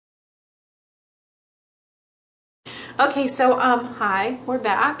Okay, so hi, we're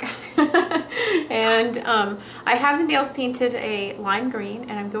back. And I have the nails painted a lime green,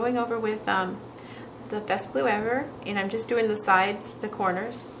 and I'm going over with the Best Glue Ever, and I'm just doing the sides, the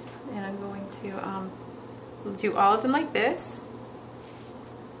corners, and I'm going to do all of them like this,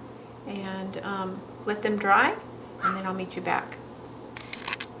 and let them dry, and then I'll meet you back.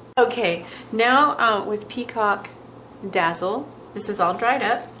 Okay, now with Peacock Dazzle, this is all dried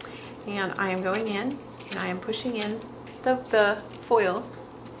up, and I am going in, and I am pushing in the foil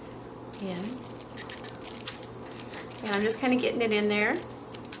in, and I'm just kind of getting it in there,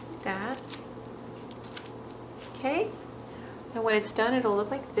 like that. Okay, and when it's done, it'll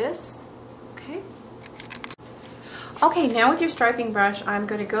look like this. Okay. Okay, now with your striping brush, I'm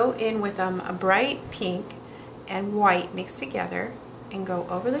going to go in with a bright pink and white mixed together and go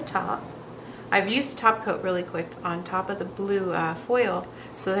over the top. I've used a top coat really quick on top of the blue foil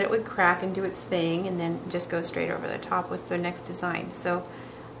so that it would crack and do its thing, and then just go straight over the top with the next design. So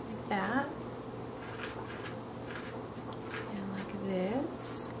like that, and like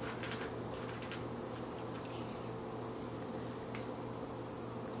this.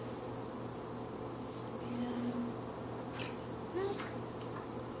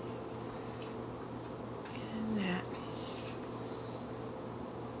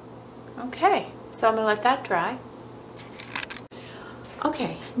 Okay, so I'm going to let that dry.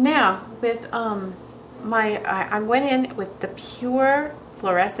 Okay, now with I went in with the pure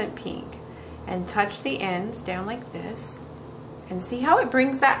fluorescent pink and touched the ends down like this, and see how it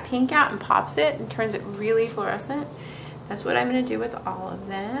brings that pink out and pops it and turns it really fluorescent? That's what I'm going to do with all of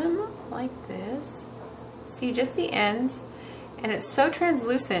them, like this. See, just the ends, and it's so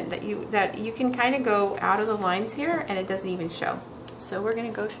translucent that you can kind of go out of the lines here and it doesn't even show. So we're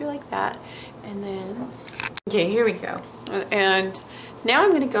going to go through like that, and then, okay, here we go. And now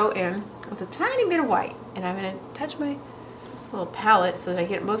I'm going to go in with a tiny bit of white, and I'm going to touch my little palette so that I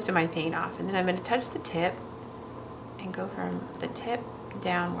get most of my paint off, and then I'm going to touch the tip and go from the tip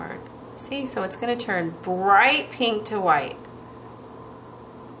downward. See, so it's going to turn bright pink to white.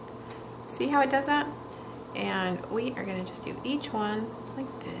 See how it does that? And we are going to just do each one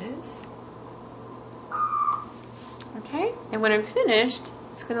like this. Okay, and when I'm finished,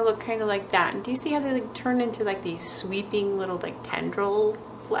 it's going to look kind of like that. And do you see how they like turn into like these sweeping little like tendril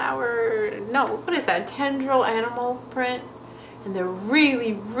flower? No, what is that? Tendril animal print? And they're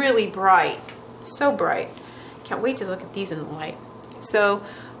really, really bright. So bright. Can't wait to look at these in the light. So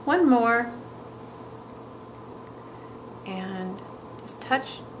one more, and just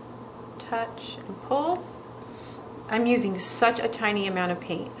touch, touch, and pull. I'm using such a tiny amount of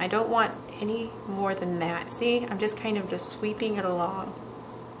paint. I don't want any more than that. See, I'm just kind of just sweeping it along,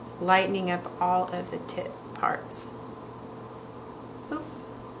 lightening up all of the tip parts. Oop.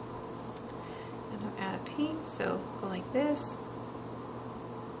 And I'll add a paint, so go like this,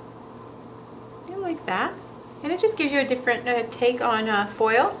 and like that. And it just gives you a different take on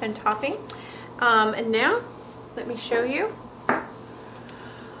foil and topping. And now, let me show you.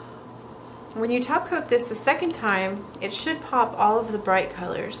 When you top coat this the second time, it should pop all of the bright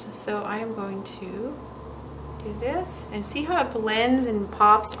colors. So I am going to do this, and see how it blends and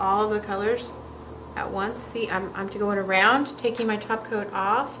pops all of the colors at once. See, I'm going around, taking my top coat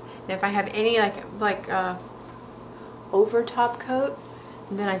off, and if I have any like over top coat,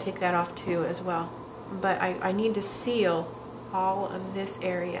 then I take that off too as well. But I need to seal all of this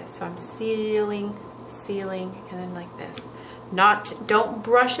area, so I'm sealing, and then like this. Don't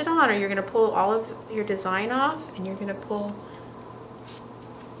brush it on, or you're going to pull all of your design off, and you're going to pull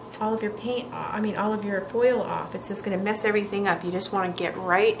all of your paint, all of your foil off. It's just going to mess everything up. You just want to get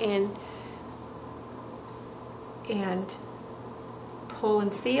right in and pull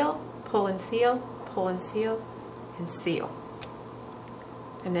and seal, pull and seal, pull and seal, and seal.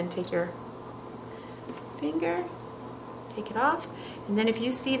 And then take your finger, take it off, and then if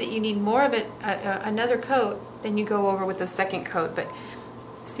you see that you need more of it, another coat, then you go over with the second coat. But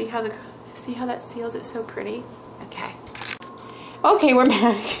see how that seals it so pretty? Okay. Okay, we're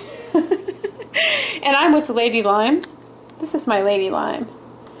back. And I'm with the Lady Lime. This is my Lady Lime.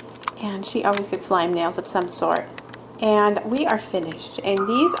 And she always gets lime nails of some sort. And we are finished. And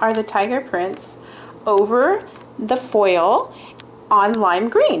these are the tiger prints over the foil on lime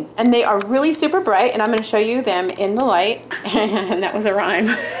green. And they are really super bright, and I'm going to show you them in the light. And that was a rhyme.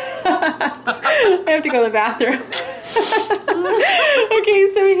 I have to go to the bathroom.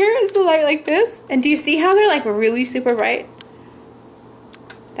 Okay, so here is the light like this. And do you see how they're like really super bright?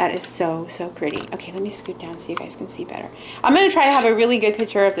 That is so, so pretty. Okay, let me scoot down so you guys can see better. I'm going to try to have a really good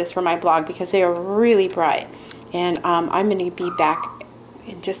picture of this for my blog because they are really bright. And I'm going to be back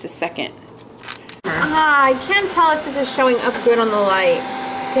in just a second. I can't tell if this is showing up good on the light.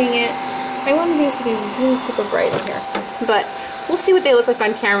 Dang it. I wanted these to be really super bright in here. But we'll see what they look like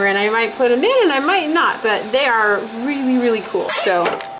on camera, and I might put them in and I might not, but they are really, really cool. So